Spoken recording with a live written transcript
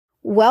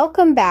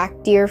Welcome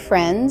back, dear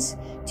friends,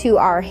 to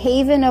our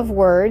haven of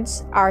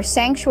words, our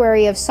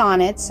sanctuary of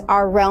sonnets,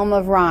 our realm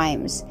of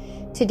rhymes.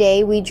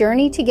 Today we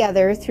journey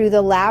together through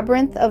the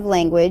labyrinth of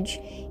language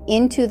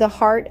into the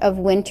heart of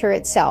winter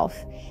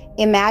itself.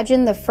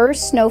 Imagine the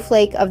first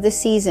snowflake of the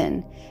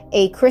season,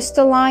 a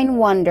crystalline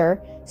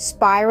wonder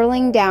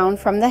spiraling down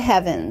from the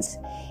heavens.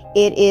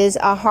 It is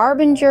a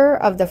harbinger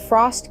of the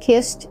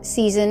frost-kissed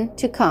season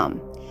to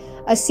come,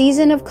 a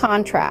season of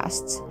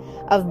contrasts,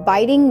 of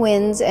biting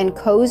winds and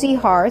cozy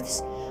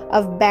hearths,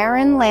 of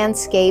barren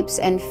landscapes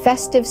and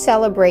festive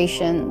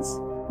celebrations.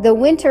 The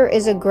winter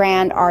is a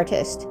grand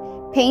artist,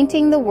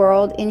 painting the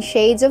world in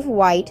shades of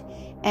white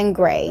and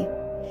gray.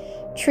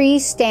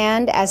 Trees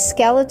stand as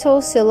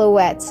skeletal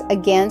silhouettes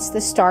against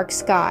the stark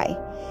sky,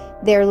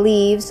 their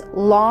leaves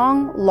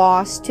long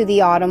lost to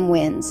the autumn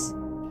winds.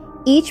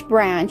 Each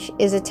branch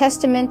is a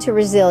testament to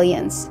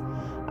resilience,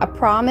 a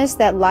promise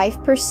that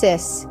life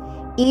persists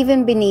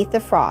even beneath the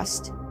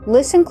frost.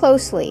 Listen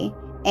closely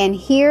and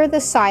hear the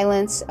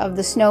silence of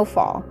the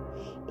snowfall.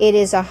 It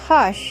is a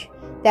hush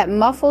that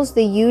muffles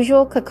the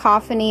usual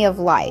cacophony of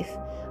life,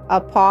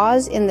 a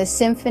pause in the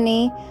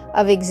symphony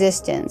of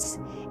existence.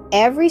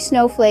 Every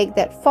snowflake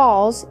that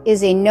falls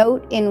is a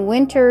note in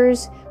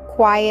winter's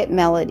quiet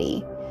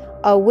melody,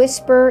 a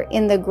whisper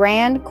in the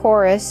grand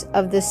chorus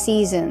of the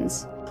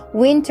seasons.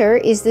 Winter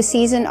is the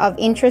season of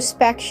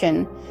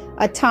introspection,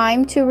 a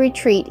time to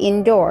retreat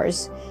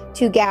indoors,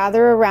 to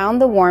gather around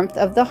the warmth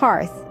of the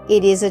hearth.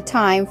 It is a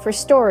time for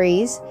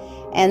stories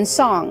and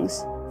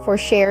songs, for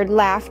shared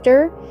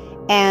laughter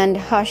and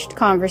hushed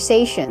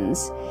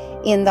conversations.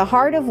 In the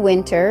heart of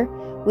winter,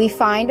 we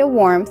find a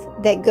warmth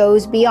that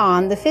goes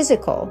beyond the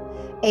physical,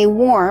 a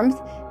warmth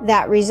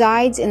that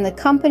resides in the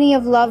company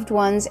of loved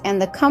ones and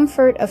the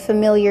comfort of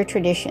familiar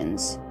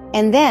traditions.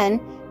 And then,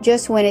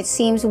 just when it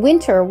seems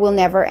winter will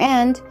never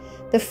end,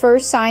 the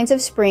first signs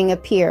of spring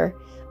appear,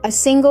 a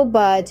single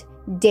bud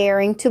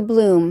daring to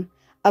bloom,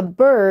 a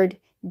bird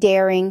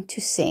daring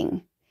to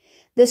sing.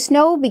 The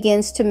snow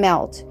begins to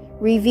melt,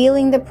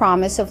 revealing the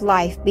promise of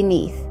life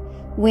beneath.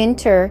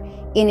 Winter,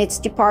 in its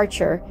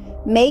departure,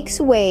 makes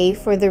way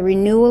for the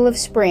renewal of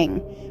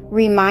spring,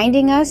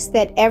 reminding us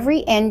that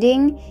every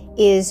ending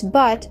is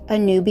but a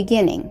new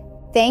beginning.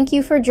 Thank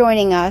you for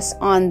joining us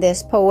on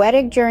this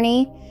poetic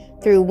journey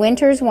through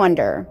winter's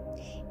wonder.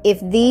 If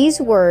these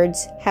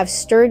words have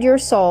stirred your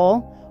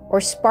soul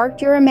or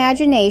sparked your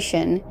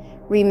imagination,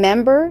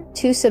 remember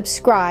to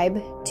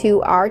subscribe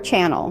to our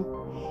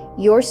channel.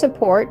 Your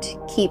support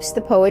keeps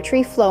the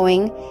poetry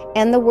flowing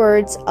and the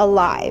words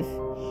alive.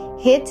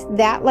 Hit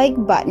that like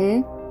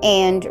button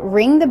and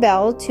ring the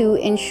bell to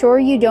ensure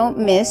you don't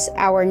miss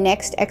our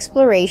next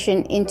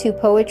exploration into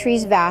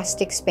poetry's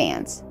vast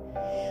expanse.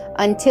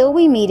 Until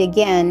we meet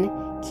again,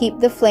 keep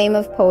the flame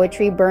of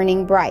poetry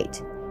burning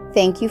bright.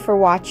 Thank you for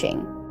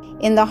watching.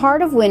 In the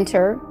heart of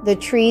winter, the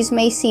trees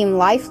may seem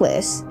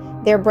lifeless,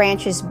 their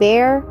branches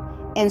bare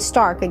and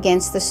stark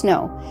against the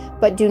snow.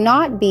 But do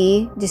not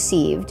be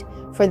deceived,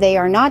 for they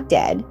are not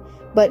dead,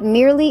 but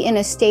merely in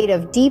a state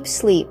of deep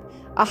sleep,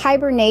 a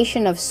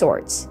hibernation of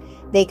sorts.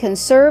 They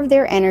conserve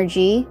their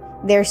energy,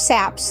 their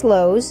sap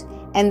slows,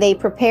 and they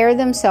prepare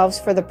themselves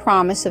for the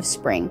promise of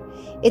spring.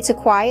 It's a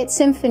quiet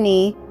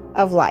symphony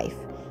of life,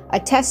 a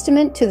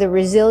testament to the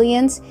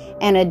resilience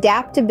and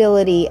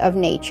adaptability of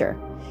nature.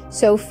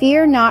 So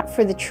fear not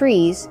for the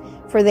trees,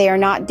 for they are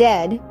not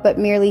dead, but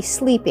merely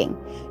sleeping,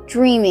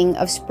 dreaming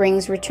of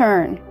spring's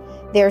return.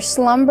 Their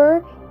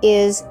slumber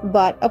is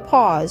but a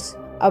pause,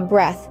 a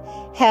breath,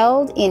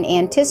 held in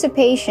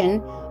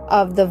anticipation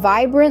of the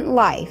vibrant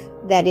life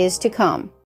that is to come.